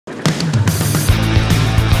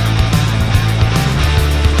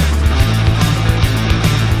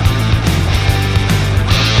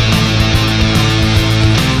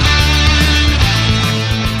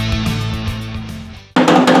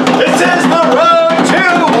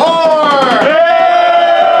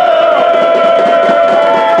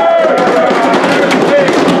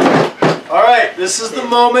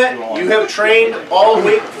moment you have trained all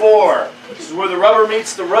week for. This is where the rubber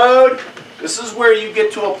meets the road. This is where you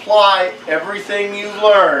get to apply everything you've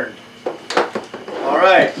learned. All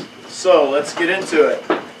right, so let's get into it.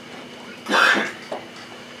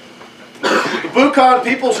 The Bukhan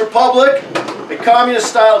People's Republic, a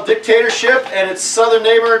communist-style dictatorship, and its southern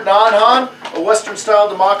neighbor Namhan, a Western-style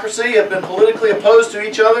democracy, have been politically opposed to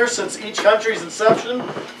each other since each country's inception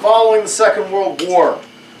following the Second World War.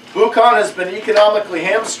 Bukhan has been economically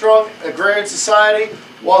hamstrung agrarian society,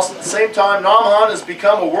 whilst at the same time Namhan has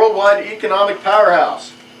become a worldwide economic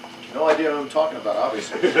powerhouse. No idea what I'm talking about,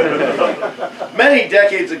 obviously. Many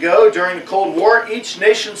decades ago, during the Cold War, each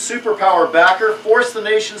nation's superpower backer forced the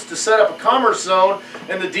nations to set up a commerce zone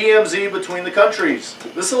in the DMZ between the countries.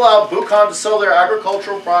 This allowed Bukhan to sell their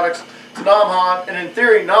agricultural products to Namhan, and in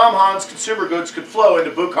theory, Namhan's consumer goods could flow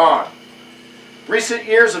into Bukhan. Recent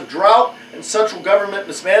years of drought and central government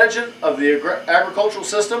mismanagement of the agricultural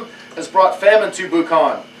system has brought famine to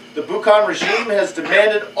Bukhan. The Bukhan regime has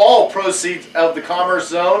demanded all proceeds of the commerce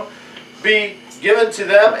zone be given to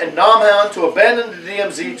them and Namhan to abandon the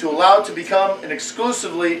DMZ to allow it to become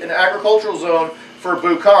exclusively an agricultural zone for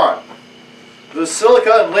Bukhan. The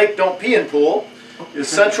Silica and Lake Dompian pool is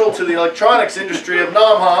central to the electronics industry of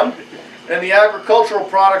Namhan, and the agricultural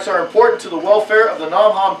products are important to the welfare of the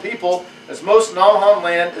Namhan people, as most Namhan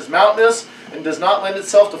land is mountainous and does not lend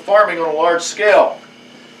itself to farming on a large scale.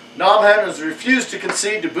 Namhan has refused to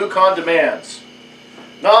concede to Bukhan demands.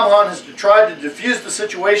 Namhan has tried to defuse the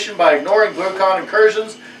situation by ignoring Bukhan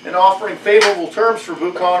incursions and offering favorable terms for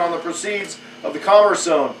Bukhan on the proceeds of the commerce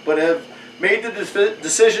zone, but have made the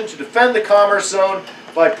decision to defend the commerce zone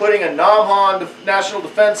by putting a Namhan National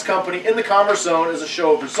Defense Company in the commerce zone as a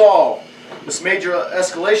show of resolve. This major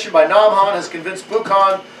escalation by Namhan has convinced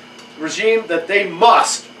Bukhan regime that they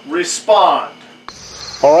must respond.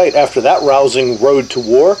 All right, after that rousing road to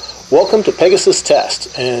war, welcome to Pegasus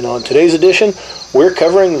Test, and on today's edition, we're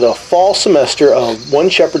covering the fall semester of One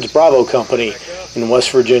Shepherd's Bravo Company in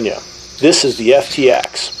West Virginia. This is the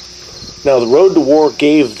FTX. Now, the road to war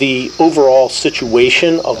gave the overall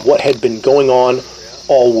situation of what had been going on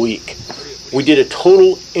all week. We did a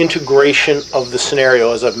total integration of the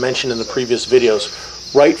scenario, as I've mentioned in the previous videos,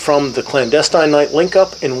 right from the clandestine night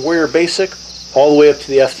link-up in Warrior Basic all the way up to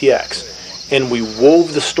the FTX. And we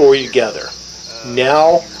wove the story together.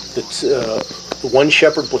 Now, the One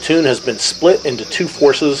Shepherd platoon has been split into two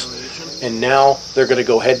forces, and now they're going to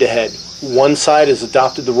go head-to-head. One side has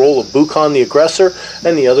adopted the role of Bukhan, the aggressor,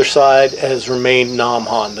 and the other side has remained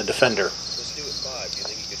Namhan, the defender.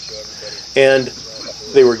 And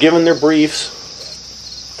they were given their briefs.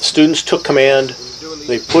 The students took command.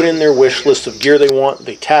 They put in their wish list of gear they want.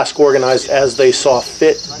 They task organized as they saw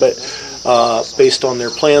fit, but based on their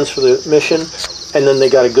plans for the mission, and then they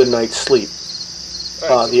got a good night's sleep.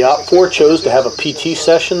 The Op 4 chose to have a PT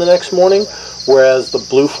session the next morning, whereas the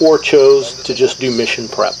Blue 4 chose to just do mission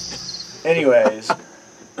prep. Anyways,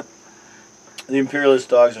 the imperialist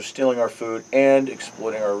dogs are stealing our food and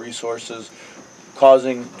exploiting our resources,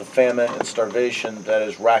 causing the famine and starvation that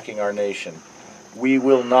is racking our nation. We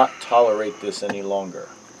will not tolerate this any longer.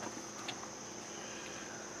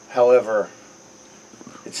 However,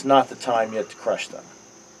 it's not the time yet to crush them.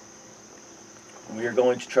 We are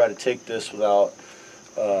going to try to take this without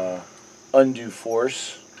undue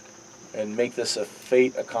force and make this a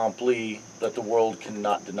fait accompli that the world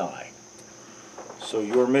cannot deny. So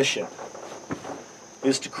your mission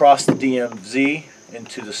is to cross the DMZ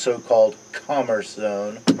into the so-called commerce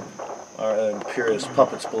zone our imperialist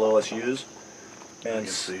puppets below us use, and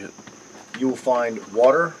you will find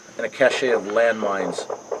water and a cache of landmines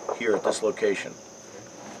here at this location.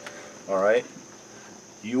 Alright?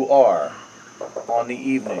 You are on the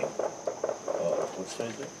evening of, what's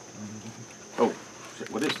today's date? Oh,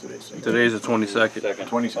 what is today's date? Today's the 22nd.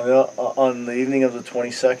 22nd. On the evening of the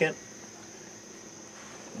 22nd,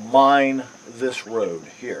 mine this road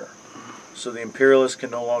here, so the imperialists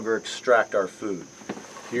can no longer extract our food.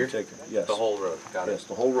 Here? Yes. The whole road. Got it. Yes,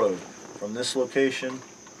 the whole road. From this location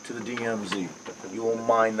to the DMZ. You will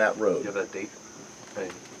mine that road. You have that date? Hey.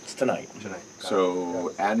 It's tonight. Tonight.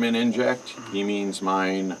 So, admin inject, he means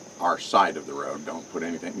mine our side of the road. Don't put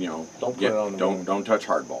anything, you know. Don't put it on the road. Don't touch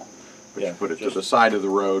hardball. But Yeah, you put it to just- the side of the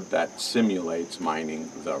road that simulates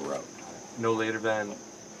mining the road. No later than.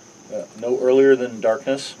 No earlier than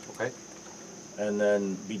darkness, Okay. and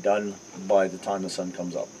then be done by the time the sun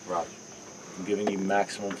comes up. Roger. I'm giving you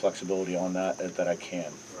maximum flexibility on that I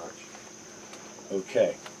can. Roger.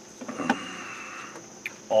 Okay.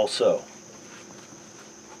 Also,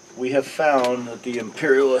 we have found that the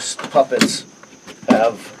imperialist puppets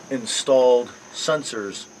have installed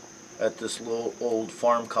sensors at this little old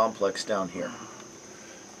farm complex down here.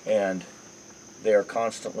 And they are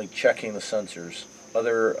constantly checking the sensors.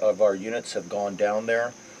 Other of our units have gone down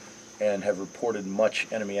there and have reported much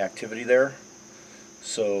enemy activity there.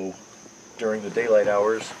 So during the daylight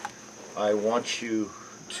hours, I want you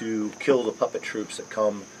to kill the puppet troops that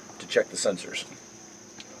come to check the sensors.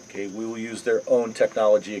 Okay, we will use their own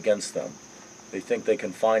technology against them. They think they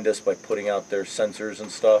can find us by putting out their sensors and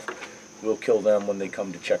stuff. We'll kill them when they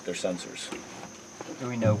come to check their sensors. Do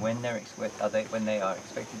we know when when they are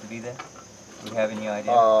expected to be there? Do we have any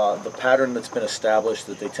idea? The pattern that's been established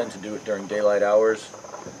that they tend to do it during daylight hours,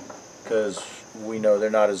 because we know they're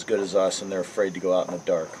not as good as us and they're afraid to go out in the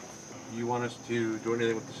dark. You want us to do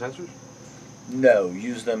anything with the sensors? No,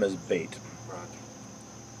 use them as bait. Roger.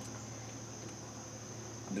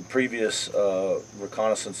 The previous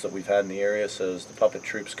reconnaissance that we've had in the area says the puppet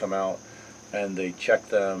troops come out and they check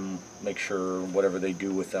them, make sure whatever they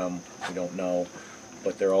do with them, we don't know,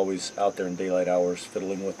 but they're always out there in daylight hours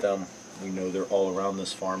fiddling with them. We know they're all around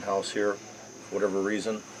this farmhouse here for whatever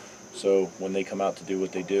reason, so when they come out to do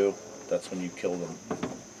what they do, that's when you kill them.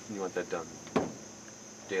 You want that done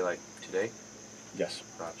daylight today? Yes.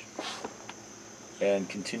 Roger. And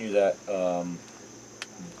continue that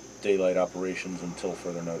daylight operations until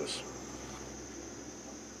further notice.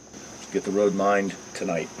 Get the road mined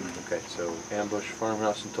tonight. Okay, so ambush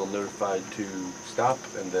farmhouse until notified to stop,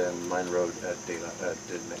 and then mine road at daylight at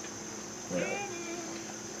midnight. Right.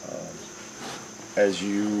 As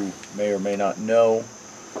you may or may not know,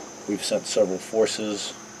 we've sent several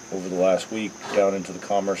forces over the last week down into the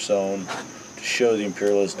commerce zone to show the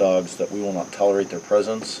imperialist dogs that we will not tolerate their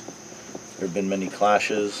presence. There have been many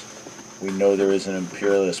clashes. We know there is an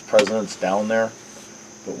imperialist presence down there,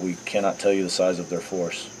 but we cannot tell you the size of their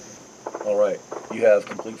force. Alright, you have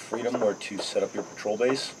complete freedom where to set up your patrol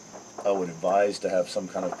base. I would advise to have some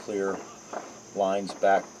kind of clear lines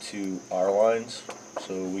back to our lines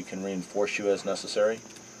so we can reinforce you as necessary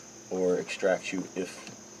or extract you if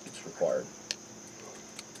it's required.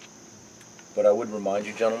 But I would remind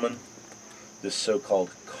you, gentlemen, this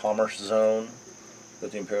so-called commerce zone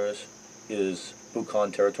that the imperialists is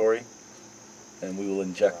Bukhan territory, and we will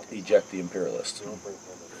eject the imperialists.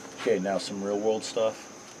 Okay, now some real world stuff.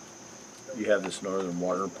 You have this northern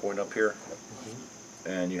water point up here,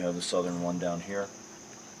 and you have the southern one down here.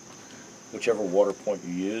 Whichever water point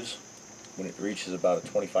you use, when it reaches about a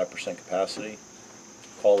 25% capacity,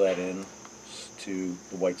 call that in to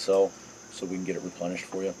the white cell so we can get it replenished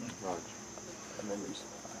for you. Roger.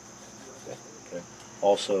 Okay.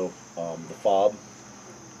 Also, the fob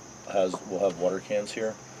will have water cans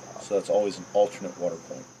here, so that's always an alternate water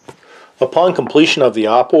point. Upon completion of the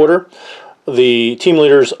op order, the team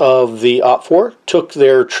leaders of the OPFOR took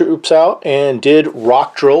their troops out and did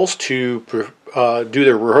rock drills to do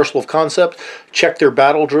their rehearsal of concept, check their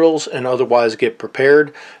battle drills, and otherwise get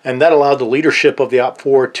prepared. And that allowed the leadership of the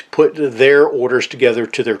OPFOR to put their orders together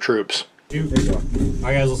to their troops. All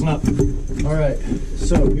right, guys, listen up. All right,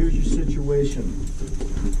 so here's your situation.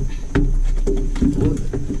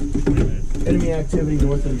 Enemy activity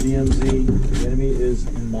north of DMZ. The enemy is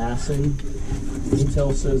massing.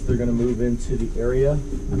 Intel says they're going to move into the area.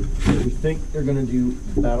 We think they're going to do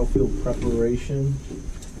battlefield preparation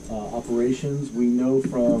operations. We know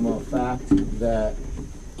from a fact that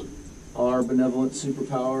our benevolent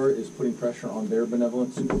superpower is putting pressure on their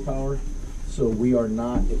benevolent superpower. So we are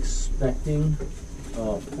not expecting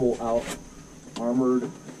full-out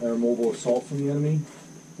armored air mobile assault from the enemy.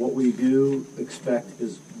 What we do expect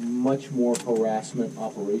is much more harassment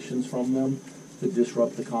operations from them to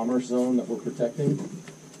disrupt the commerce zone that we're protecting.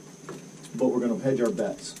 But we're going to hedge our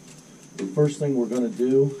bets. The first thing we're going to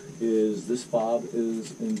do is this fob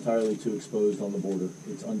is entirely too exposed on the border.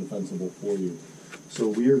 It's undefensible for you. So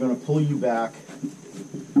we are going to pull you back,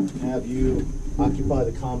 have you occupy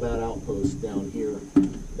the combat outpost down here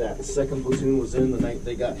that 2nd platoon was in the night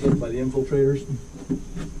they got hit by the infiltrators.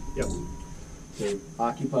 Yep. So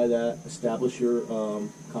occupy that, establish your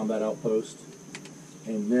combat outpost,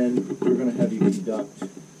 and then we're going to have you conduct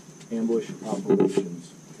ambush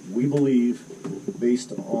operations. We believe,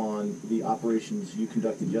 based on the operations you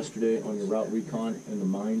conducted yesterday on your route recon and the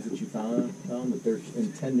mines that you found that they're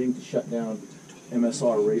intending to shut down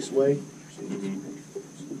MSR Raceway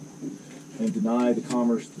and deny the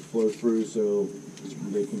commerce to flow through so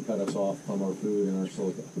they can cut us off from our food and our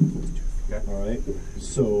silica. Okay. All right.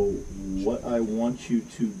 So what I want you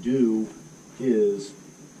to do is,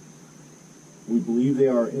 we believe they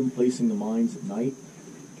are emplacing the mines at night.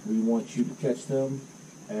 We want you to catch them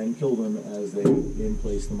and kill them as they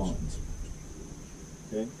emplace the mines.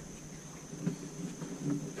 Okay.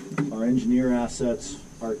 Our engineer assets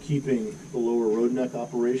are keeping the lower road neck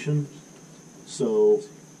operation. So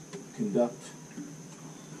conduct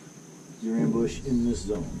your ambush in this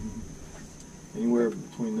zone, anywhere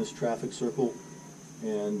between this traffic circle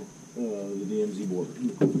and the DMZ border.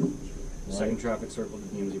 Second traffic circle to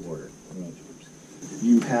DMZ border. Right.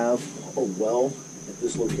 You have a well at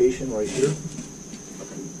this location right here.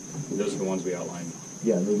 Those are the ones we outlined.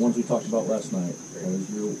 Yeah, the ones we talked about last night. That is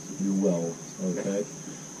your well, okay?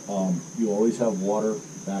 You always have water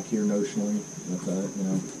back here notionally.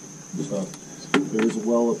 That's stuff. There is a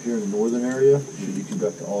well up here in the northern area. Should you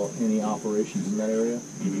conduct any operations in that area,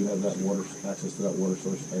 you do have that water access to that water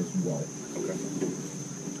source as well. Okay.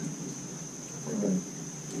 Right.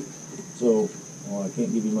 So I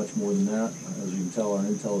can't give you much more than that. As you can tell, our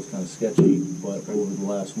intel is kind of sketchy, but over the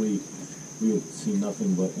last week, we have seen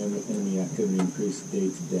nothing but enemy activity increase day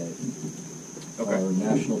to day. Okay. Our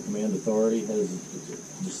National Command Authority has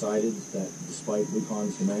decided that despite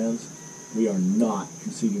BUCON's demands, we are not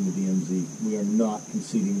conceding the DMZ. We are not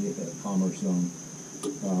conceding the commerce zone.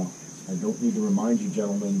 I don't need to remind you,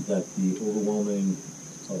 gentlemen, that the overwhelming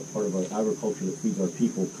part of our agriculture that feeds our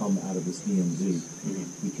people come out of this DMZ.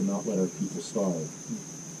 We cannot let our people starve.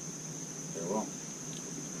 Very well.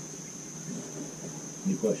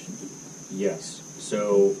 Any questions? Yes.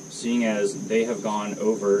 So, seeing as they have gone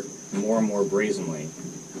over more and more brazenly,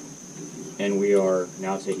 and we are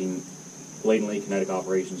now taking blatantly kinetic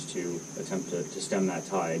operations to attempt to stem that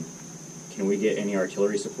tide, can we get any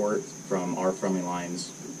artillery support from our friendly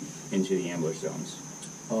lines into the ambush zones?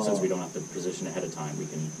 Since we don't have to position ahead of time, we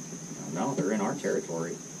can, no, they're in our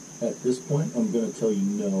territory. At this point, I'm going to tell you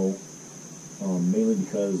no, mainly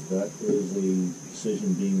because that is a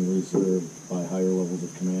decision being reserved by higher levels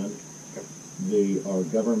of command. Our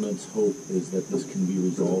government's hope is that this can be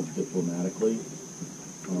resolved diplomatically.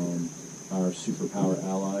 Our superpower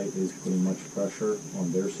ally is putting much pressure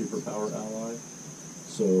on their superpower ally.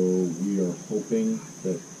 So we are hoping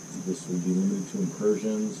that this will be limited to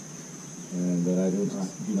incursions and that I do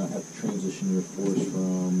not have to transition your force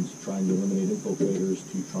from trying to eliminate infiltrators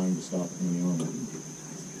to trying to stop enemy armor.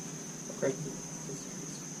 Okay.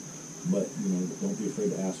 But, don't be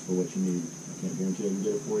afraid to ask for what you need. I can't guarantee I can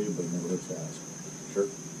get it for you, but it never hurts to ask. Sure.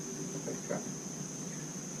 Okay, got it.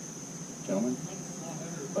 Gentlemen,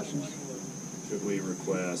 questions? Should we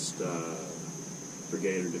request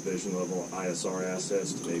brigade or division level ISR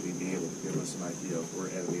assets to maybe be able to give us an idea of where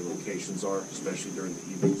enemy locations are, especially during the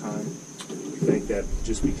evening time? We think that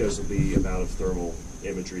just because of the amount of thermal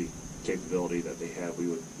imagery capability that they have, we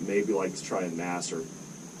would maybe like to try and mass or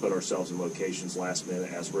put ourselves in locations last minute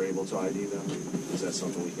as we're able to ID them. Is that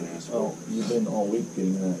something we can ask for? Well, you've been all week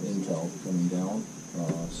getting that intel coming down,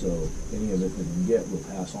 so any of it that we get, we'll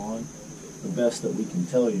pass on. The best that we can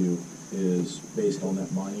tell you is based on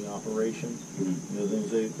that mining operation. The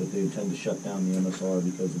things that they intend to shut down the MSR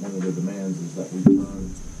because one of their demands is that we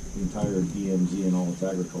turn the entire DMZ and all its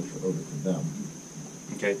agriculture over to them.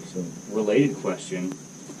 Okay. So, Related question.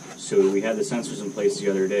 So we had the sensors in place the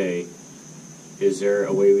other day. Is there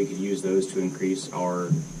a way we could use those to increase our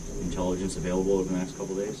intelligence available over the next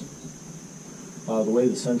couple of days? the way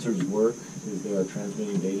the sensors work is they are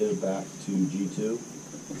transmitting data back to G2.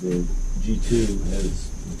 The G2 has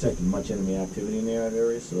detected much enemy activity in that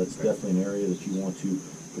area, so that's definitely an area that you want to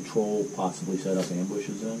patrol, possibly set up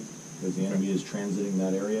ambushes in, because the enemy is transiting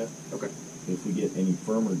that area. Okay. If we get any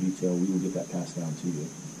firmer detail, we will get that passed down to you.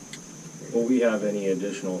 Will we have any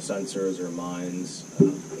additional sensors or mines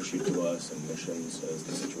issued to us and missions as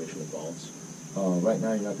the situation evolves? Right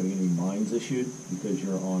now, you're not going to get any mines issued because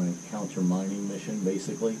you're on a counter mining mission,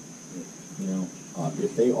 basically. You know,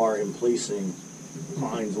 if they are emplacing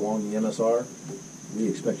mines along the MSR, we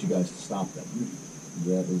expect you guys to stop them.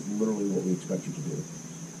 That is literally what we expect you to do.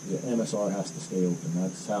 The MSR has to stay open.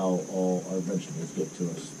 That's how all our vegetables get to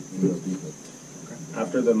us, through our people.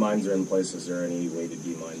 After the mines are in place, is there any way to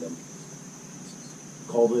demine them?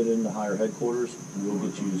 Call it into higher headquarters. We'll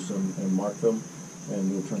get you some and mark them,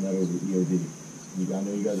 and we'll turn that over to EOD. I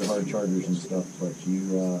know you guys are hard chargers and stuff, but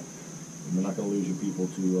we're not going to lose your people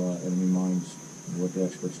to enemy mines. We'll let the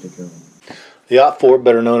experts take care of them. The OPFOR,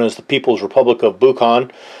 better known as the People's Republic of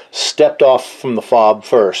Buchan, stepped off from the FOB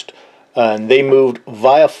first, and they moved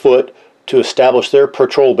via foot to establish their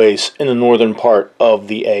patrol base in the northern part of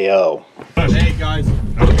the AO. Hey guys.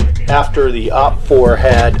 After the OPFOR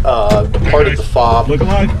had departed the FOB,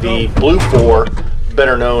 the Blue 4,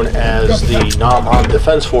 better known as the Nam-Han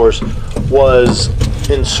Defense Force, was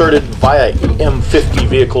inserted via EM-50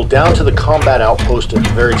 vehicle down to the combat outpost at the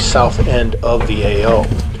very south end of the AO.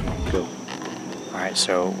 Alright,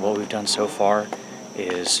 so what we've done so far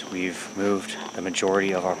is we've moved the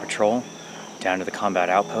majority of our patrol down to the combat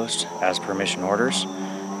outpost as per mission orders,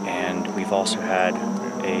 and we've also had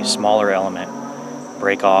a smaller element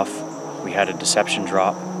break off. We had a deception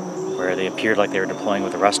drop where they appeared like they were deploying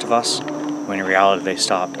with the rest of us, when in reality they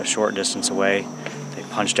stopped a short distance away. They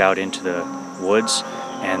punched out into the woods,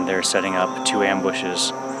 and they're setting up 2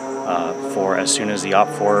 ambushes for as soon as the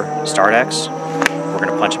OPFOR start X, we're going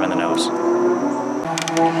to punch them in the nose.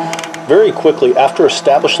 Very quickly, after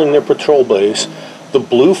establishing their patrol base, the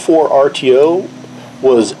Blue 4 RTO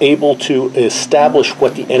was able to establish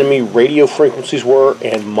what the enemy radio frequencies were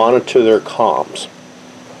and monitor their comms.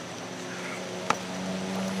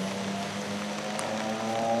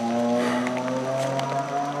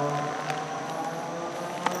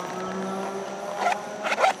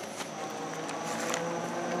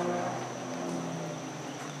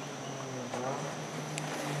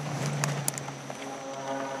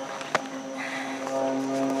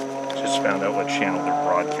 Just found out what channel they're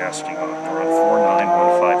broadcasting on. They're on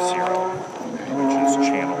 49150, which is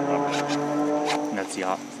channel number. And that's the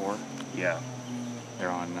OPFOR? Yeah. They're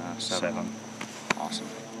on 7. Awesome.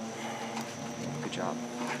 Good job.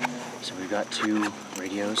 So we've got 2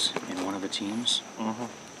 radios in one of the teams.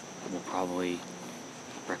 We'll probably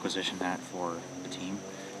requisition that for the team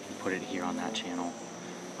and put it here on that channel.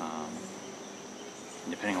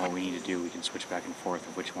 Depending on what we need to do, we can switch back and forth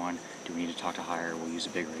of which one. Do we need to talk to higher? We'll use a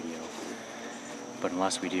big radio. But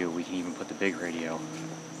unless we do, we can even put the big radio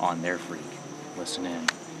on their freak, listen in,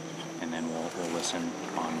 and then we'll listen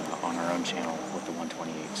on our own channel with the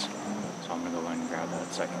 128s. So I'm gonna go in and grab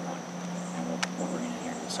that second one, and we'll bring it in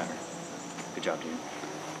here in the center. Good job, dude.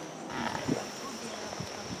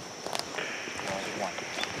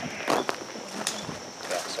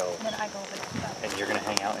 Yeah, so, and you're gonna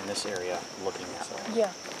hang out in this area looking that way.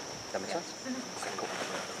 Yeah. That makes sense? Okay, cool.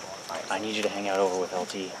 I need you to hang out over with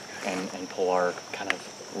LT and pull our kind of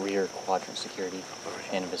rear quadrant security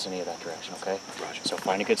in the vicinity of that direction, okay? Roger. So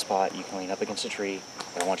find a good spot. You can lean up against a tree.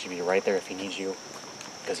 I want you to be right there if he needs you,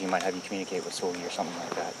 because he might have you communicate with Sully or something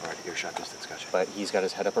like that. All right, earshot distance, gotcha. But he's got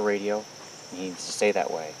his head up a radio. He needs to stay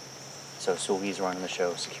that way. So Sully's running the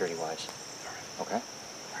show security-wise. All right. Okay?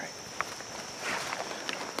 All right.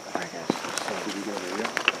 All right, guys. So did you get a radio?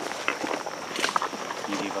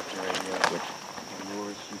 You gave up your radio. Which?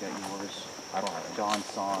 Yours. You got yours. I don't have it. John's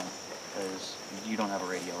song, because you don't have a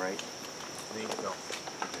radio, right? Me? No.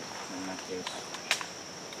 Okay. In that case,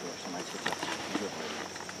 here, so I might switch up. You do have a radio.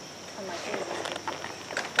 On my phone.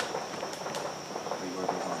 Or yours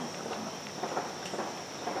is on.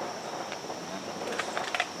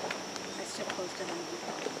 I still close to him.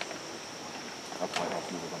 That's why I have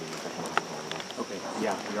to move it. Okay,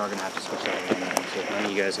 yeah, we are going to have to switch that in then. So if none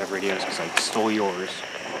of you guys have radios, because I stole yours.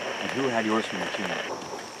 And who had yours from your team?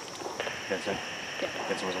 That's it? Yeah.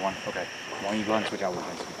 That's was the one? Okay. Why don't you go ahead and switch out with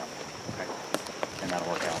Vince? Okay. And that'll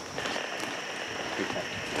work out. Good tech.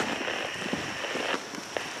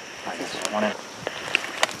 Alright, guys, one in.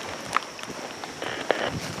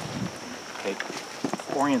 Okay.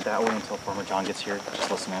 Orient that way until Farmer John gets here.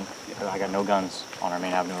 Just listen in. I got no guns on our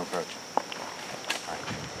main avenue approach. Alright.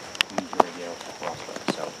 We need your radio. We're all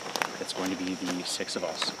split. So it's going to be the 6 of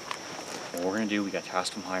us. What we're going to do, we got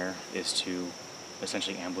tasked from higher, is to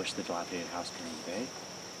essentially ambush the dilapidated house during the day,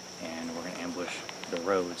 and we're going to ambush the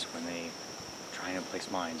roads when they try and place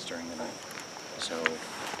mines during the night. So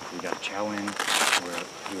we got Chow in, we're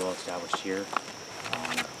well established here.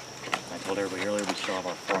 I told everybody earlier we still have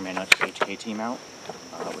our 4-man HK team out,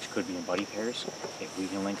 which could be in buddy pairs. If we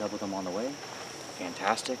can link up with them on the way,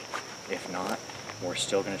 fantastic. If not, we're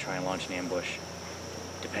still going to try and launch an ambush.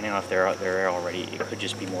 Depending on if they're out there already, it could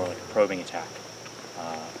just be more like a probing attack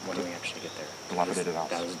when we actually get there. Dilapidated house.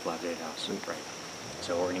 That was a dilapidated house, right.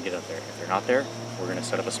 So we're going to get up there. If they're not there, we're going to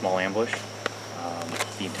set up a small ambush.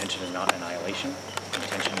 The intention is not annihilation. The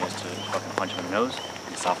intention is to fucking punch them in the nose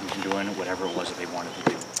and stop them from doing whatever it was that they wanted to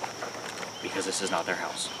do. Because this is not their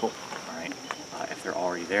house. Cool. Alright? If they're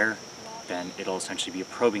already there, then it'll essentially be a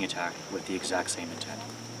probing attack with the exact same intent.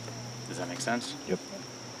 Does that make sense? Yep.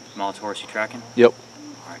 Molotaurus, you tracking? Yep.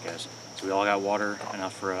 Alright guys, so we all got water,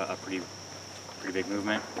 enough for a pretty big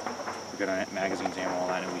movement. We got our magazines, ammo, all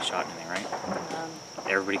that, and we shot anything, right?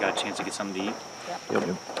 Everybody got a chance to get something to eat? Yep.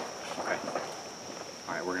 Okay.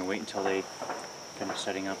 Alright, we're going to wait until they finish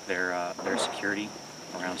setting up their security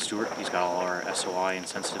around Stuart. He's got all our SOI and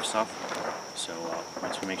sensitive stuff. So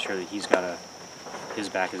once we make sure that he's got his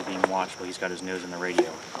back is being watched while he's got his nose in the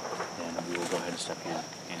radio, then we will go ahead and step in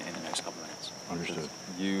the next couple minutes. Understood.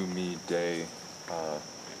 You, me, Day,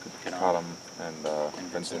 Cottom, and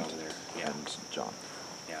Vincent over there. Yeah. And John.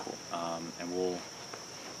 Yeah. Cool. And we'll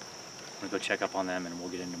go check up on them, and we'll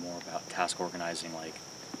get into more about task organizing, like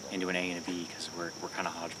into an A and a B because we're kind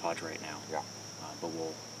of hodgepodge right now. Yeah. But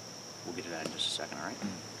we'll get to that in just a second. All right.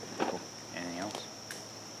 Cool. Anything else?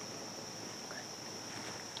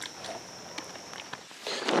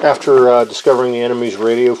 After discovering the enemy's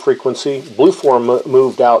radio frequency, Blue 4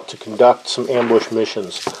 moved out to conduct some ambush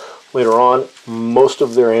missions. Later on, most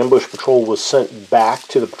of their ambush patrol was sent back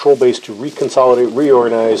to the patrol base to reconsolidate,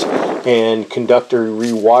 reorganize, and conduct a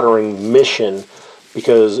rewatering mission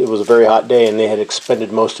because it was a very hot day and they had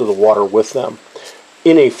expended most of the water with them.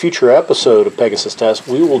 In a future episode of Pegasus Test,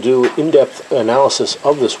 we will do in-depth analysis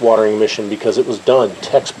of this watering mission because it was done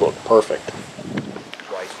textbook perfect.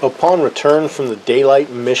 Upon return from the daylight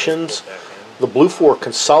missions, the Blue 4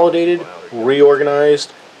 consolidated,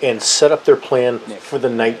 reorganized, and set up their plan for the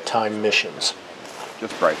nighttime missions.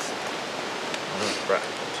 Just Bryce. Right,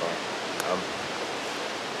 I'm sorry.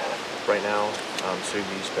 Right now,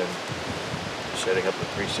 Sugi's been setting up the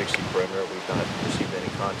 360 perimeter. We've not received any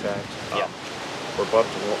contact. Yeah. We're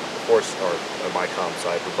bumped to on my comm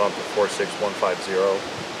side, we're bumped to 46150.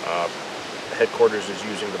 Headquarters is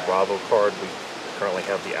using the Bravo card. We currently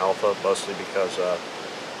have the Alpha, mostly because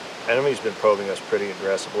enemy's been probing us pretty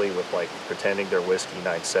aggressively with like pretending they're Whiskey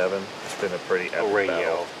 97. It's been a pretty epic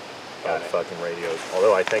battle of fucking radios.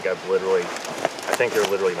 Although I think they're literally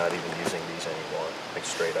not even using these anymore, like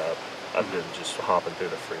straight up. I've been just hopping through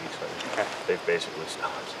the freaks and they've basically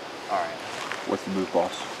stopped. All right. What's the move,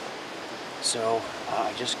 boss? So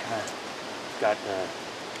I just kind of got the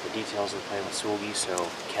details of the plan with Sulgi. So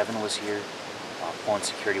Kevin was here, pulling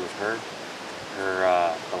security with her.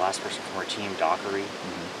 The last person from her team, Dockery,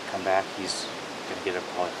 come back. He's gonna get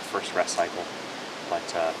probably the first rest cycle. But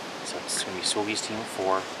so it's gonna be Sulgi's team of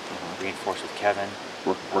 4, reinforced with Kevin.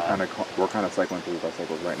 We're kind of cycling through the rest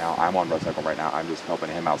cycles right now. I'm on rest cycle right now. I'm just helping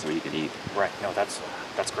him out so he can eat. Right. No, that's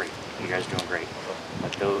great. You guys are doing great.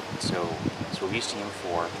 But so Sulgi's team of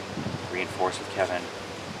 4, reinforced with Kevin,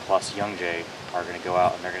 plus Young Jay are gonna go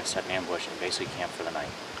out and they're gonna set an ambush and basically camp for the night.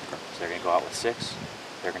 So they're gonna go out with 6.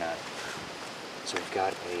 They're gonna. So we've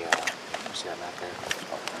got a. See that map there?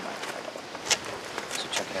 So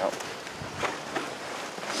check it out.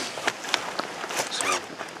 So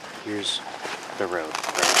here's the road,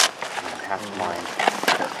 right? And you have to mind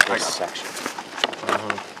this section.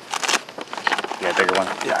 You got a bigger one?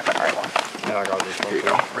 Yeah, I got the right one. Yeah, I got this one. Here you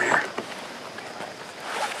go, right here.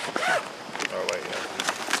 Oh wait, yeah.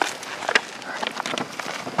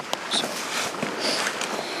 So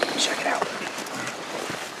check it out.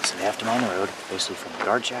 So they have to mine the road, basically from the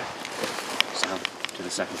guard shack south to the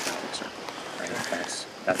second traffic circle. Right?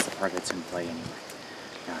 That's the part that's in play anyway.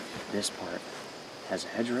 Now this part has a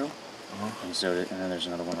hedgerow, and then there's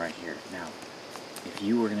another one right here. Now, if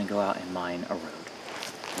you were going to go out and mine a road,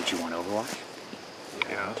 would you want Overwatch?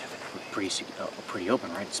 Yeah. Pretty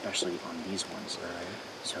open, right? Especially on these ones. Right.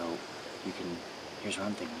 So you can. Here's what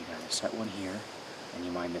I'm thinking. You gotta set one here, and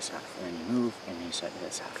you mine this half, and then you move, and then you set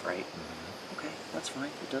this half, right? Okay, that's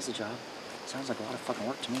fine. It does the job. Sounds like a lot of fucking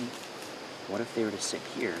work to me. What if they were to sit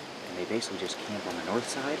here and they basically just camp on the north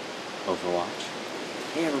side, Overwatch?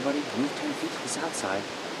 Hey everybody, move 10 feet to the south side,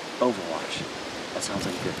 Overwatch. That sounds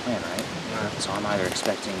like a good plan, right? Yeah. So I'm either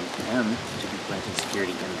expecting them to be planting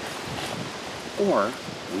security in there, or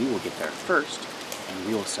we will get there first and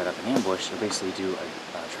we will set up an ambush. So basically do a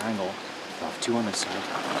triangle of 2 on this side,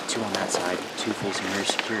 2 on that side, 2 facing rear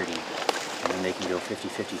security, and then they can go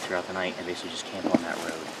 50-50 throughout the night and basically just camp on that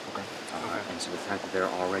road. Okay. And so the fact that they're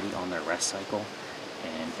already on their rest cycle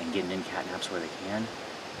and getting in catnaps where they can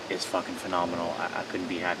is fucking phenomenal. I couldn't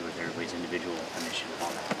be happy with everybody's individual initiative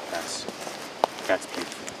on that. That's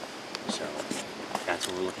beautiful. So that's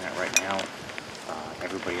what we're looking at right now.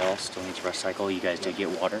 Everybody else still needs rest cycle. You guys did get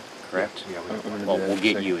water, correct? Yeah, we got water. Well, we'll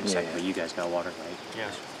get you in a second, but you guys got water, right?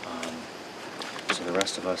 Yes. So the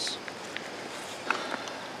rest of us,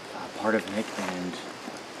 part of Nick and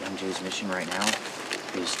MJ's mission right now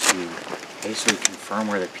is to basically confirm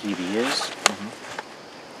where the PB is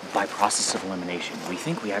by process of elimination. We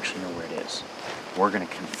think we actually know where it is. We're going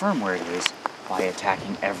to confirm where it is by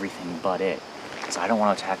attacking everything but it. Because I don't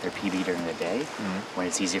want to attack their PB during the day when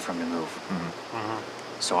it's easy for them to move.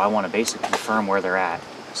 So I want to basically confirm where they're at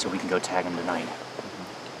so we can go tag them tonight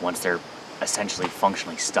once they're essentially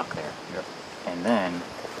functionally stuck there. Yep. And then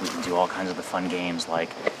we can do all kinds of the fun games like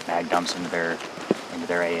mag dumps into their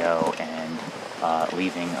AO and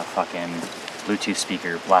leaving a fucking Bluetooth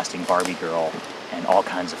speaker blasting Barbie Girl and all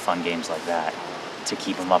kinds of fun games like that to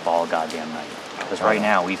keep them up all goddamn night. Because right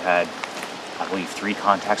now we've had, I believe, 3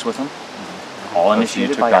 contacts with them, all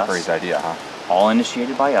initiated by us. Idea, huh? All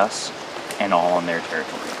initiated by us, and all on their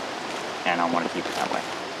territory. And I want to keep it that way.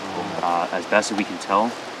 As best as we can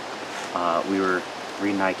tell, we were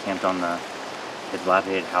Reed and I camped on the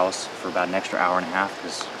dilapidated house for about an extra hour and a half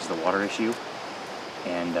because of the water issue.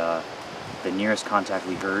 And the nearest contact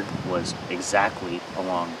we heard was exactly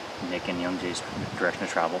along Nick and Young Jay's direction of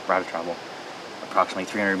travel, route of travel, approximately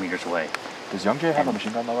 300 meters away. Does Young Jay have a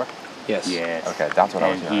machine gun lower? Yes. Yes. Okay, that's what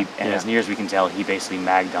I was hearing. And as near as we can tell, he basically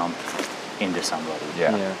mag dumped into somebody.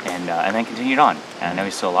 Yeah. And then continued on. And I know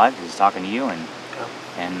he's still alive because he's talking to you,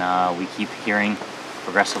 and we keep hearing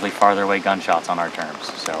progressively farther away gunshots on our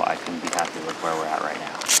terms. So I couldn't be happy with where we're at right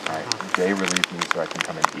now. All right. Jay relieved me so I can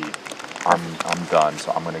come and eat. I'm done,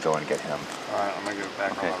 so I'm gonna go and get him. All right, I'm gonna go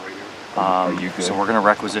back on my radio. Are you good? So we're gonna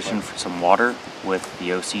requisition for some water with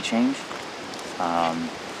the OC change, and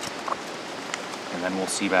then we'll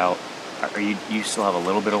see about. You still have a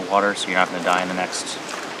little bit of water, so you're not gonna die in the next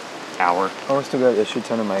hour? Oh, I still got a shit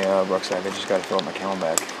ton in my rucksack. I just gotta fill up my camel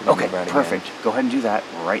bag. Okay, perfect. Go ahead and do that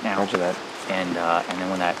right now. Roger that. And then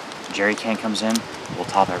when that jerry can comes in, we'll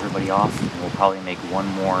top everybody off, and we'll probably make one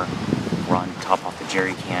more run, top off the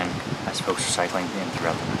jerry can as folks are cycling in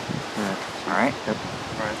throughout the night. All right? Yep.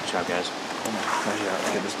 All right. Good job, guys. Cool,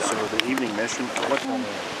 man. Get this done. So the evening mission. What?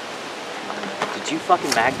 Did you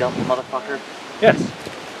fucking mag dump, you motherfucker? Yes.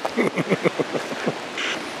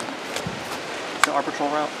 So our patrol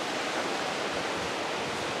route,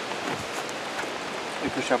 we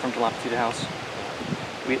push out from Dilapidated House.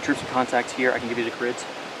 We get troops in contact here. I can give you the grids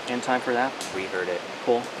and time for that. We heard it.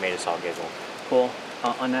 Cool. Made us all giggle. Cool.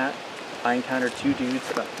 On that, I encountered two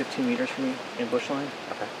dudes about 15 meters from me in bush line.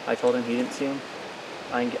 Okay. I told him he didn't see him.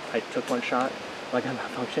 I took one shot, like I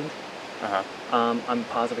malfunctioned. I'm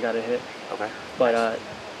positive I got a hit. Okay. But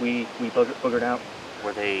we boogered out.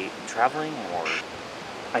 Were they traveling or?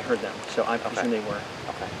 I heard them, so I presume they were.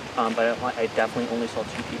 Okay. But I definitely only saw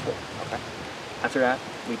two people. Okay. After that,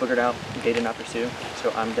 we boogered out. They did not pursue,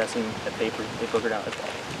 so I'm guessing that they boogered out as well.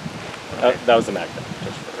 Okay. That was the Magda,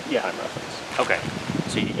 just for time reference. Okay.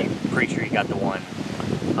 So you're pretty sure you got the one.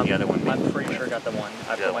 The other one. I'm pretty sure I got the one.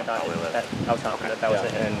 I told my dad I was confident that was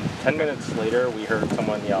it. And 10 minutes later, we heard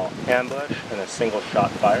someone yell ambush and a single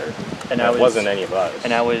shot fired. And that wasn't any of us.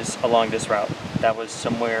 And I was along this route. That was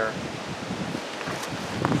somewhere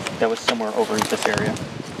over in this area.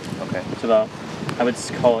 Okay. So I would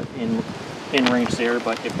call it in range there,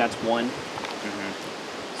 but if that's one.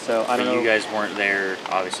 So I don't know. You guys weren't there,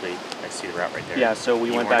 obviously. I see the route right there. Yeah, so we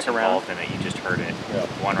went back around. You weren't involved in it, you just heard it. Yeah.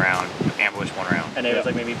 One round, ambush, one round. And it was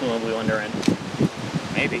like maybe blue and blue under end.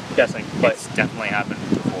 Maybe. Guessing. But it's definitely happened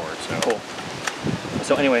before, so. Cool.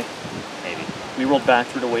 So anyway. Maybe. We rolled back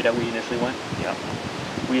through the way that we initially went. Yeah.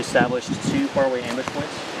 We established two faraway ambush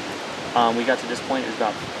points. We got to this point, it was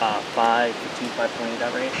about 5:15, 5:20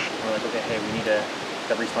 that range. We're like, okay, hey, we need to,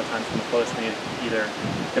 that respawn time's coming close. We need to either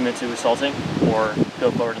commit to assaulting or go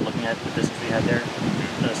forward and looking at the distance we had there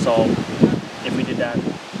and assault. If we did that,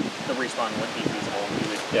 the respawn wouldn't be feasible.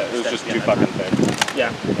 Yeah, it was just too fucking thick.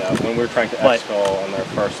 Yeah. Yeah, when we were trying to exfil on their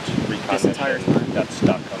first recon this entire mission, time, got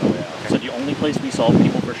stuck on the way out. So the only place we saw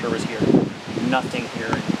people for sure was here. Nothing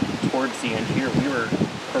here. Towards the end here, we were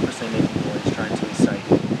purposely making noise trying to recite.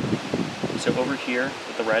 So over here,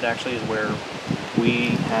 with the red actually, is where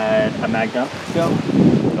we had a mag dump go.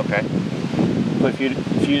 Okay. But if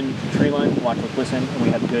you in the tree line, watch with listen, and we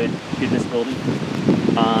have good visibility.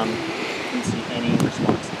 Didn't see any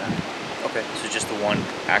response to that. Okay, so just the one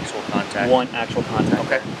actual contact? One actual contact.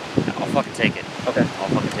 Okay. I'll fucking take it. Okay. I'll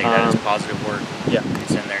fucking take that as positive word. Yeah.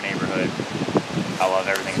 It's in their neighborhood. I love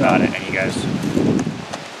everything about it, and you guys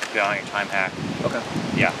go on your time hack. Okay.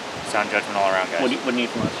 Yeah. Sound judgment all around, guys. What do you need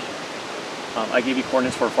from us? I gave you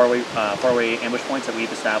coordinates for faraway ambush points that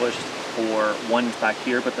we've established. For one back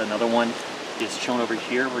here, but the another one is shown over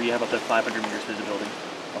here, where you have up to 500 meters visibility.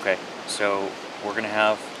 Okay, so we're gonna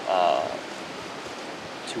have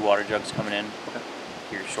 2 water jugs coming in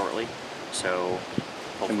here shortly. So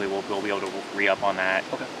hopefully we'll be able to re-up on that.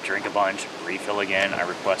 Okay. Drink a bunch, refill again. I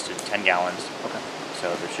requested 10 gallons. Okay.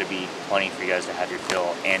 So there should be plenty for you guys to have your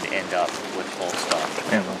fill and end up with full stuff.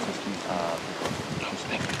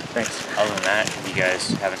 Thanks. Other than that, you guys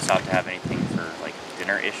haven't stopped to have anything for like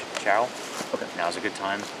dinner-ish chow. Okay. Now's a good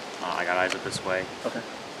time. I got eyes up this way. Okay.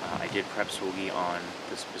 I did prep Swoogie on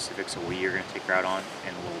the specifics of what you're going to take her out on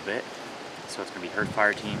in a little bit. So it's going to be her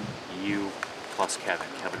fire team, you, plus Kevin.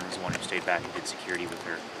 Kevin was the one who stayed back and did security with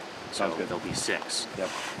her. So Sounds good. there'll be 6. Yep.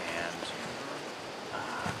 And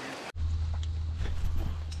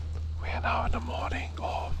we are now in the morning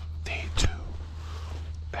of day 2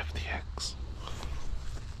 FTX.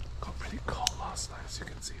 Got pretty cold last night, as you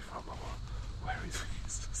can see from our weary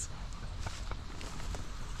faces.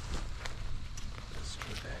 Just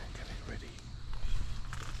through there, getting ready.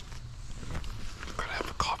 Gotta have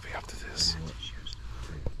a coffee after this.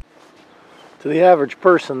 To the average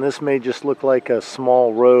person, this may just look like a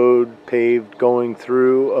small road paved going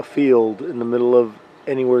through a field in the middle of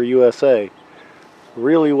anywhere USA.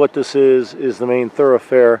 Really what this is the main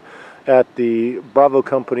thoroughfare at the Bravo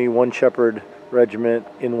Company One Shepherd Regiment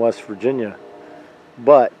in West Virginia.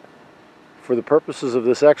 But for the purposes of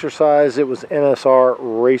this exercise, it was NSR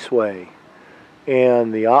Raceway,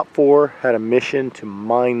 and the OPFOR had a mission to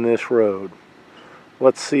mine this road.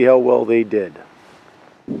 Let's see how well they did.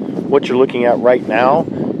 What you're looking at right now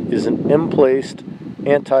is an emplaced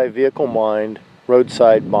anti-vehicle mined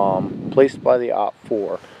roadside bomb placed by the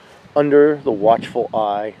OPFOR under the watchful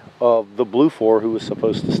eye of the BLUFOR who was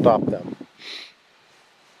supposed to stop them.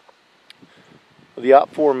 The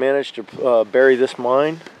OPFOR managed to bury this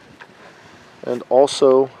mine and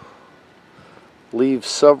also leave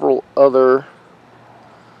several other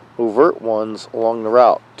overt ones along the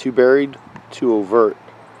route. 2 buried, 2 overt.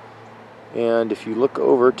 And if you look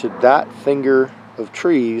over to that finger of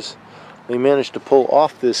trees, they managed to pull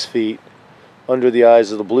off this feat under the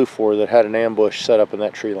eyes of the BLUFOR that had an ambush set up in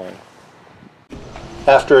that tree line.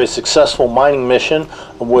 After a successful mining mission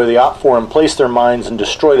where the OPFOR emplaced their mines and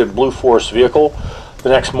destroyed a BLUFOR's vehicle, the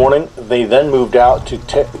next morning they then moved out to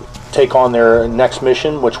take on their next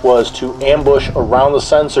mission, which was to ambush around the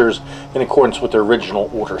sensors in accordance with their original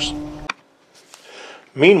orders.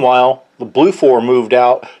 Meanwhile, the BLUFOR moved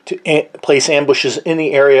out to place ambushes in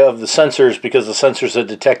the area of the sensors because the sensors had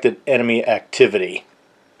detected enemy activity.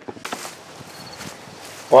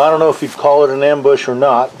 Well, I don't know if you'd call it an ambush or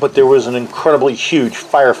not, but there was an incredibly huge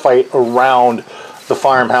firefight around the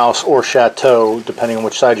farmhouse or chateau, depending on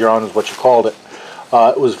which side you're on is what you called it.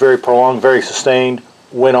 It was very prolonged, very sustained,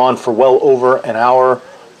 went on for well over an hour,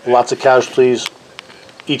 lots of casualties.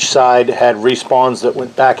 Each side had respawns that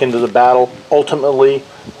went back into the battle. Ultimately,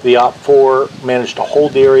 the OPFOR managed to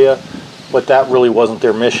hold the area, but that really wasn't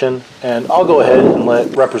their mission. And I'll go ahead and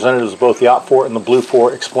let representatives of both the OPFOR and the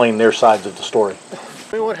BLUFOR explain their sides of the story.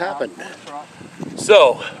 Tell me what happened.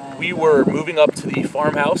 So, we were moving up to the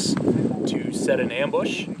farmhouse to set an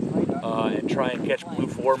ambush and try and catch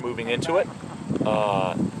BLUFOR moving into it.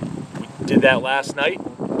 We did that last night,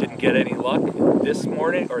 didn't get any luck. This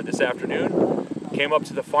morning, or this afternoon, came up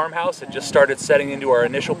to the farmhouse and just started setting into our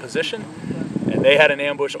initial position, and they had an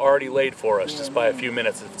ambush already laid for us just by a few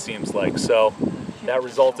minutes, it seems like. So that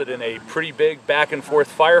resulted in a pretty big back and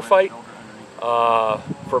forth firefight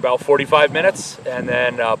for about 45 minutes, and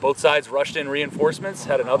then both sides rushed in reinforcements,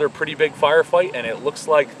 had another pretty big firefight, and it looks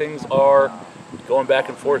like things are going back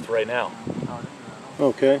and forth right now.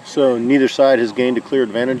 Okay, so neither side has gained a clear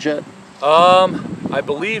advantage yet? I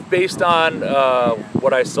believe based on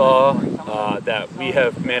what I saw, that we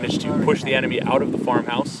have managed to push the enemy out of the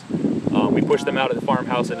farmhouse. We pushed them out of the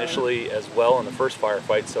farmhouse initially as well in the first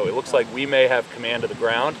firefight, so it looks like we may have command of the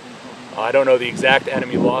ground. I don't know the exact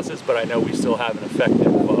enemy losses, but I know we still have an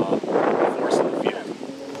effective force in the field.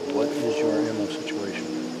 What is your ammo situation?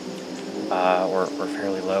 We're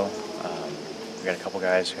fairly low. We got a couple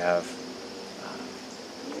guys who have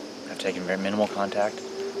taken very minimal contact,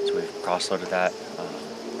 so we've cross-loaded that.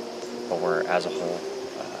 But we're, as a whole,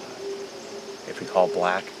 if we call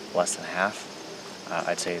black less than half,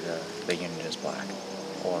 I'd say the unit is black,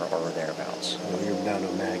 or thereabouts. So you're down to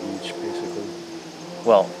a mag each, basically?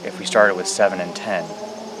 Well, if we started with 7 and 10,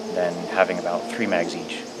 then having about 3 mags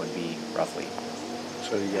each would be roughly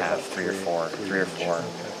so you have 3 or 4. Okay.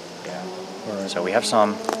 Yeah. All right. So we have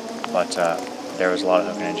some, but there was a lot of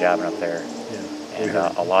hooking and jabbing up there,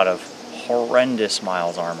 and a lot of horrendous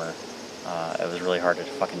miles armor. It was really hard to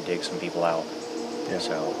fucking dig some people out. Yeah.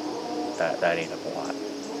 So that ate up a lot.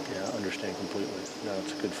 Yeah, I understand completely. No,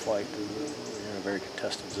 it's a good fight. You're in a very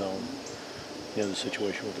contested zone. You know the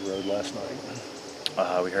situation with the road last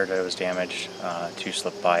night? We heard that it was damaged. 2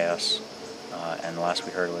 slipped by us, and the last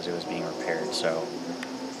we heard was it was being repaired. So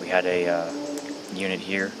we had a unit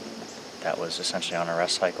here that was essentially on a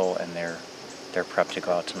rest cycle, and they're prepped to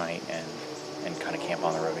go out tonight and kind of camp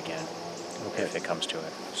on the road again. Okay. If it comes to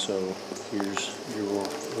it. So here's your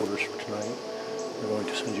orders for tonight. We're going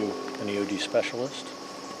to send you an EOD specialist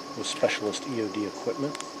with specialist EOD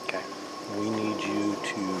equipment. Okay. We need you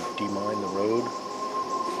to demine the road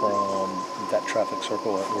from that traffic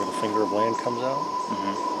circle where the finger of land comes out,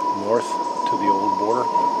 north to the old border.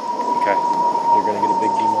 Okay. You're going to get a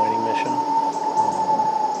big demining mission.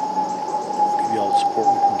 Give you all the support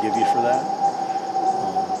we can give you for that.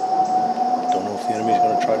 Don't know if the enemy's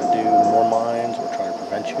going to try to do more mines or try to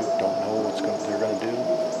prevent you. Don't know what they're going to do.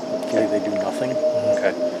 Hopefully they do nothing.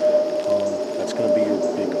 Okay. That's going to be your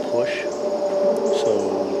big push. So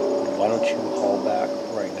why don't you haul back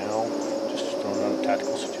right now? Just throw throwing out a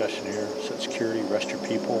tactical suggestion here. Set security, rest your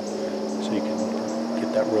people, so you can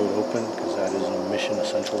get that road open, because that is a mission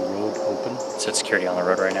essential road open. Set security on the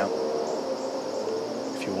road right now.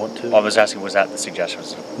 If you want to. Well, I was asking, was that the suggestion?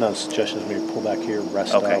 No, the suggestion is maybe pull back here,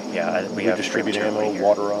 rest up. Okay, yeah, we have redistribute ammo,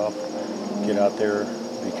 water up, get out there,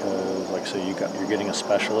 because like I say, you're getting a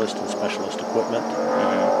specialist and specialist equipment. You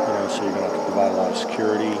know, so you're gonna have to provide a lot of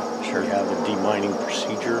security. Sure. We have a demining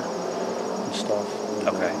procedure and stuff.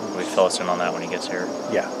 Okay, we fill us in on that when he gets here.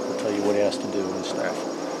 Yeah, we'll tell you what he has to do and stuff.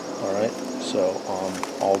 All right, so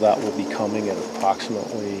all that will be coming at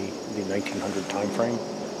approximately the 1900 time frame.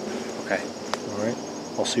 Okay. All right,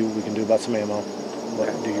 I'll see what we can do about some ammo.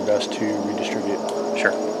 Do your best to redistribute.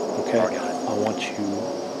 Sure. Okay. I want you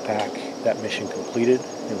back, that mission completed,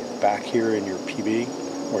 and back here in your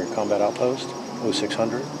PB or your combat outpost,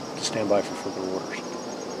 0600, to stand by for further orders.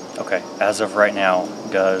 Okay. As of right now,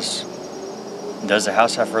 does the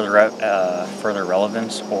house have further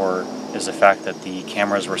relevance, or is the fact that the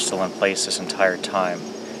cameras were still in place this entire time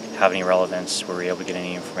have any relevance? Were we able to get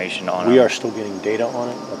any information on it? We are still getting data on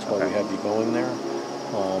it. That's why we have you going there.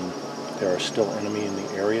 There are still enemy in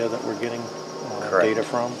the area that we're getting data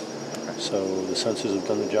from. So the sensors have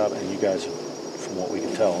done the job, and you guys have, from what we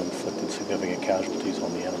can tell, inflicted significant casualties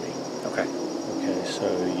on the enemy. Okay. Okay, so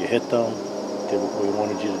you hit them, did what we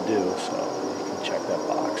wanted you to do, so you can check that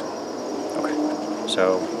box. Okay.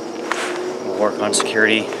 So we'll work on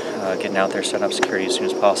security, getting out there, setting up security as soon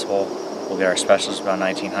as possible. We'll get our specialists about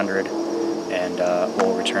 1900, and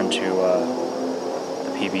we'll return to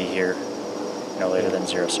the PB here no later than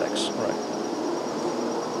 06. Right.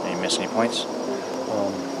 Any miss any points?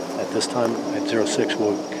 At this time, at 06,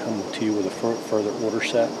 we'll come to you with a further order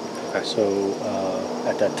set. Okay. So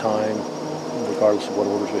at that time, regardless of what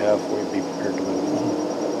orders we have, we'll be prepared to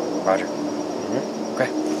move. Roger. All right. Okay.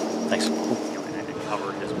 Thanks.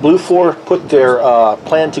 Blue 4 put their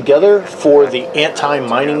plan together for the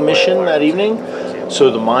anti-mining mission that evening, so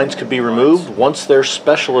the mines could be removed once their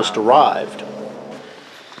specialist arrived.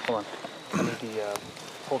 Hold on. I need the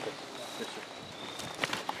hold it.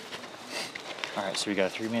 Alright, so we got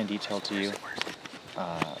a 3-man detail to you,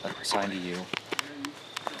 assigned to you,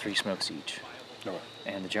 3 smokes each.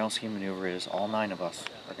 And the general scheme maneuver is all 9 of us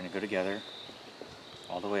are going to go together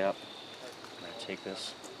all the way up. I'm going to take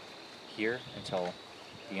this here until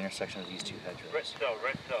the intersection of these 2 hedgerows.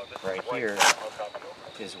 Right here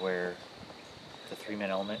is where the 3-man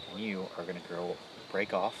element and you are going to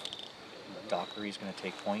break off. Dockery is going to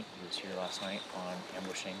take point. He was here last night on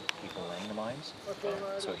ambushing people laying the mines.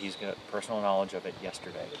 So he's got personal knowledge of it last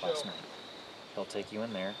night. He'll take you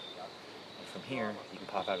in there. And from here, you can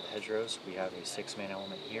pop out of the hedgerows. We have a 6-man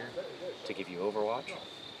element here to give you overwatch.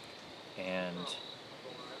 And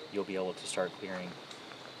you'll be able to start clearing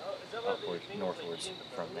upwards, northwards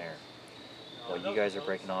from there. While you guys are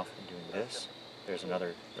breaking off and doing this, there's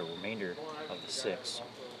the remainder of the 6.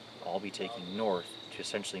 I'll be taking north to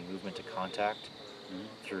essentially movement to contact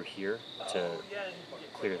through here to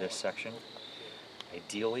clear this section.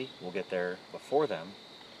 Ideally, we'll get there before them,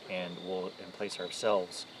 and we'll place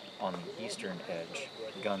ourselves on the eastern edge,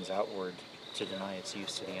 guns outward, to deny its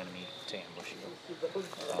use to the enemy to ambush you.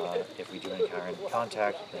 If we do encounter any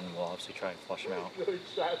contact, then we'll obviously try and flush them out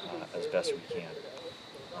as best we can.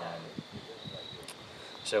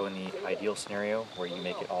 So in the ideal scenario, where you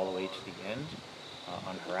make it all the way to the end,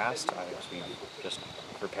 unharassed, obviously just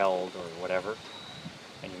repelled or whatever,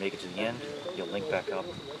 and you make it to the end, you'll link back up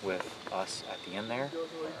with us at the end there,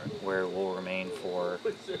 where we'll remain for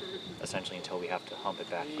essentially until we have to hump it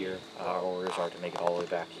back here. Our orders are to make it all the way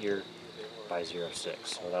back here by 06,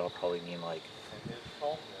 so that'll probably mean like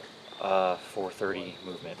 4:30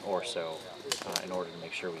 movement or so in order to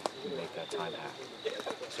make sure we make that time hack.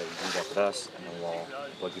 So you meet up with us, and then we'll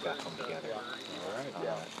plug you back home together.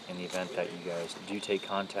 In the event that you guys do take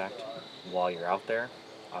contact while you're out there,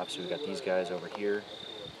 obviously we've got these guys over here,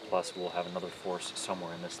 plus we'll have another force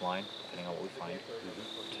somewhere in this line, depending on what we find,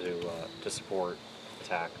 to support,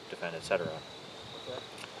 attack, defend, etc.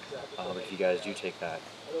 If you guys do take that,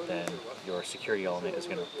 then your security element is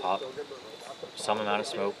going to pop some amount of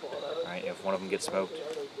smoke. Right? If one of them gets smoked,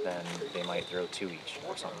 then they might throw 2 each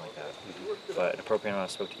or something like that. But an appropriate amount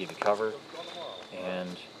of smoke to give you cover,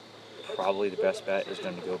 and probably the best bet is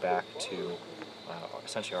going to go back to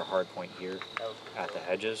essentially our hard point here at the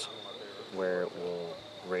hedges, where we'll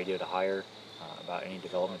radio to higher about any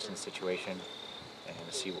developments in the situation and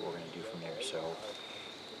see what we're going to do from there. So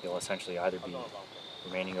you'll essentially either be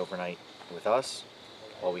remaining overnight with us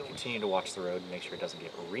while we continue to watch the road and make sure it doesn't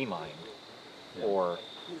get remined, or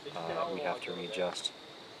we have to readjust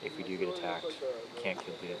if we do get attacked, can't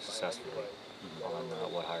complete it successfully. on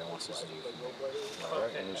what Hire wants us to do. All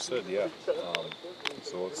right, understood. Yeah.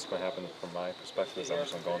 So what's going to happen from my perspective is I'm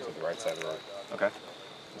just going to go into the right side of the road. Okay.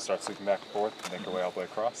 We'll start sweeping back and forth, make our way all the way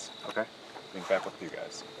across. Okay. Link back with you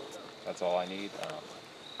guys. That's all I need.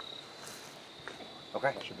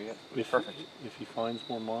 Okay. That should be it. Perfect. If he finds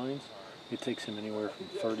more mines, it takes him anywhere from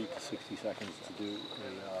 30 to 60 seconds to do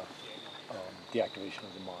a deactivation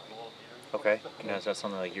of the mine. Okay. Now, is that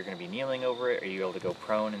something like you're going to be kneeling over it? Are you able to go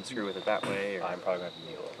prone and screw with it that way? Or? I'm probably going to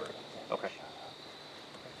kneel over it. Okay.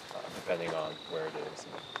 Depending on where it is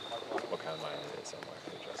and what kind of mine it is, I might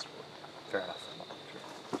have to adjust for it. Fair enough.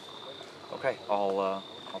 Okay, I'll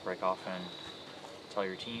break off and tell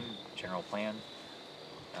your team general plan,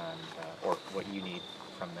 and or what you need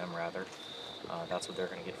from them rather. That's what they're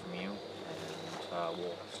going to get from you, and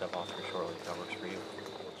we'll step off here shortly if that works for you.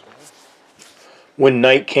 When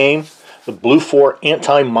night came, the Blue 4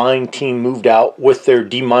 anti-mine team moved out with their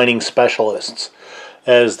demining specialists.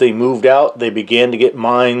 As they moved out, they began to get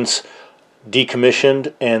mines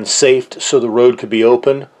decommissioned and safed so the road could be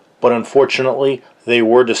opened, but unfortunately they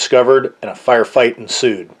were discovered and a firefight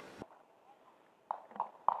ensued.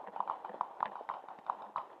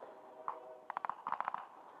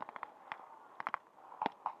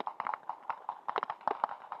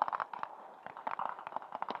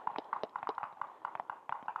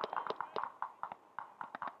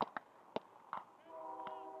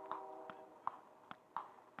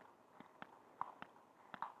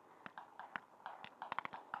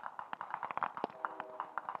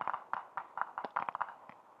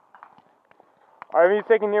 Are you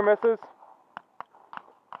taking near misses?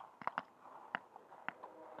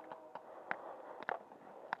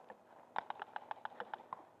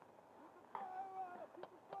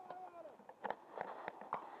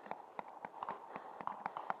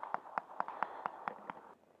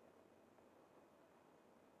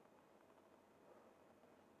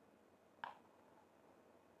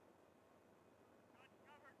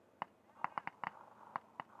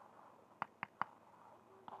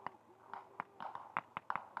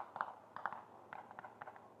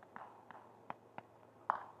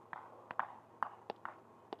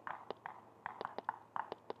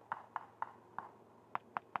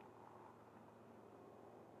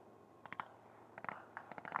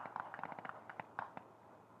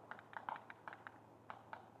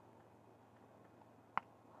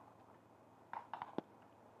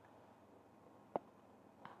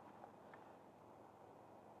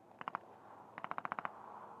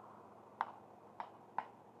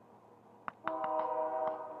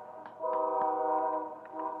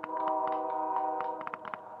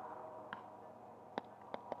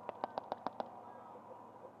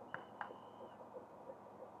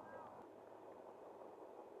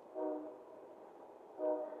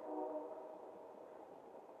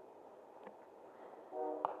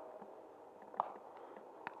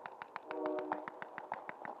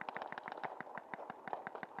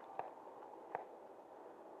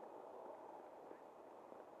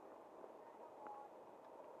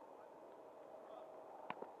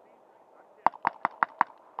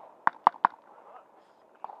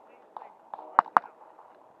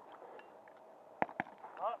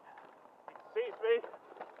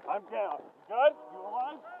 I'm down. You good? You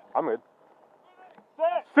alive? I'm good.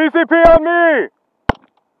 Sit! CCP on me!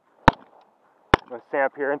 I'm gonna stand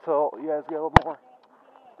up here until you guys get a little more.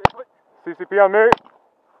 CCP on me! You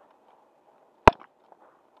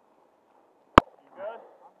good?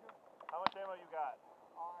 How much ammo you got?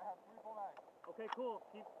 I have 3 full mags. Okay, cool.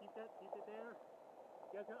 Keep it there.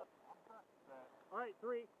 Get up. Alright,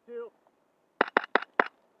 3, 2.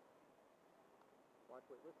 Watch,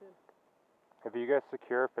 wait, listen. If you guys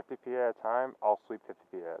secure 50 feet at a time, I'll sweep 50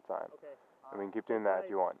 feet at a time. Okay. And we can keep doing that if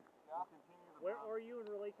you want. Where are you in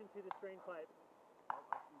relation to the strain pipe?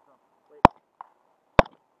 Wait.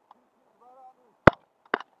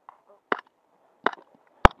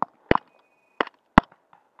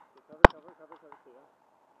 Cover, see ya.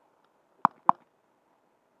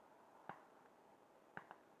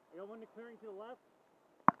 You got one clearing to the left?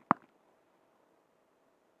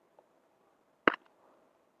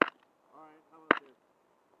 Alright, how about this?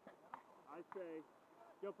 I say,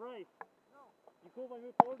 yo Bryce, you cool if I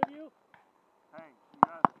move forward of you? Hey, you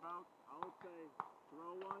got a smoke? I would say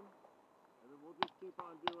throw one, and then we'll just keep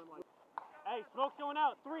on doing like... Hey, smoke's going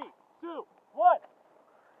out. 3, 2, 1!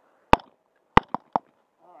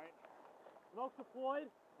 Alright. Smoke's deployed.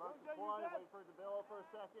 Smoke's deployed. Wait for it to billow for a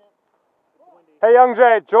second. It's windy. Hey, Young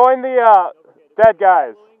Jay, join the dead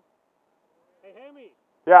guys. Hey, Hammy.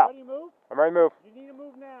 Yeah. Ready to move? I'm ready to move. You need to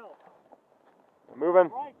move now. I'm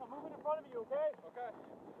moving. Right, I'm moving in front of you, okay? Okay.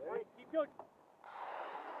 Alright, keep going.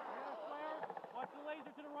 Flare.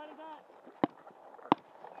 to the right of that.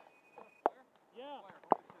 Yeah.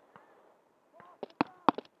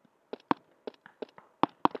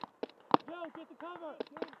 Joe, get the cover.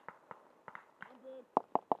 I'm good.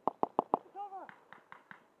 Get the cover.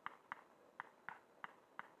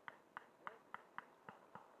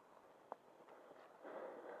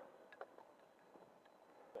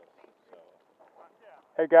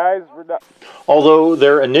 Hey guys, we're done. Although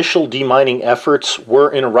their initial demining efforts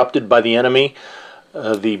were interrupted by the enemy,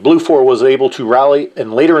 the Blue 4 was able to rally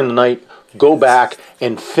and later in the night go back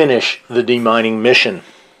and finish the demining mission.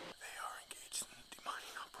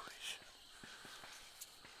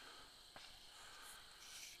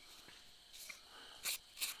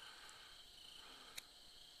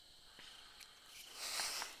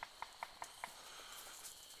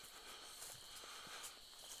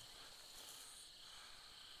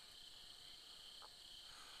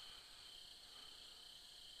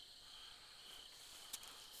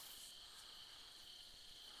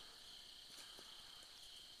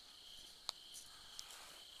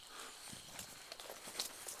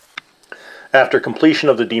 After completion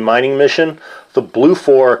of the demining mission, the Blue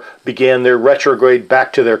 4 began their retrograde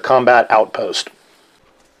back to their combat outpost.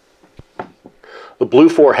 The Blue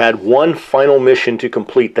 4 had one final mission to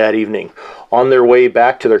complete that evening. On their way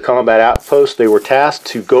back to their combat outpost, they were tasked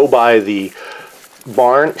to go by the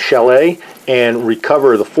barn chalet and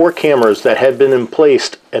recover the 4 cameras that had been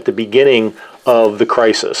placed at the beginning of the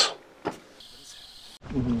crisis.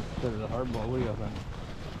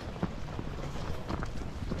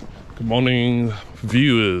 Good morning,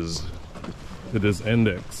 viewers. It is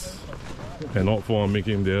Index, and Alt 4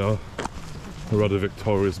 making their rather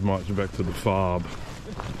victorious march back to the FOB.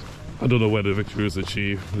 I don't know where the victory is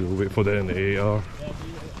achieved. We'll wait for that in the AR.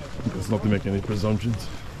 It's not to make any presumptions.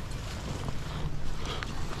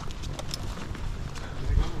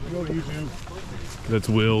 That's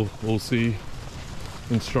Will, OC,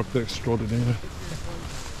 instructor extraordinaire.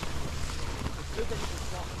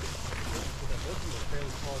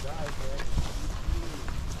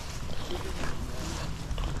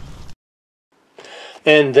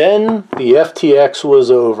 And then the FTX was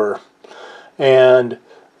over, and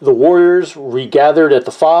the Warriors regathered at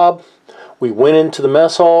the FOB. We went into the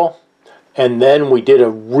mess hall, and then we did a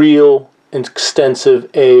real extensive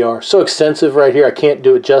AR. So extensive right here, I can't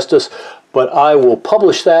do it justice, but I will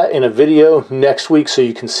publish that in a video next week so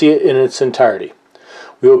you can see it in its entirety.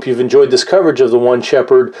 We hope you've enjoyed this coverage of the One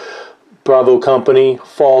Shepherd Bravo Company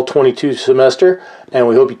Fall 22 semester, and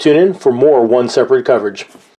we hope you tune in for more One Shepherd coverage.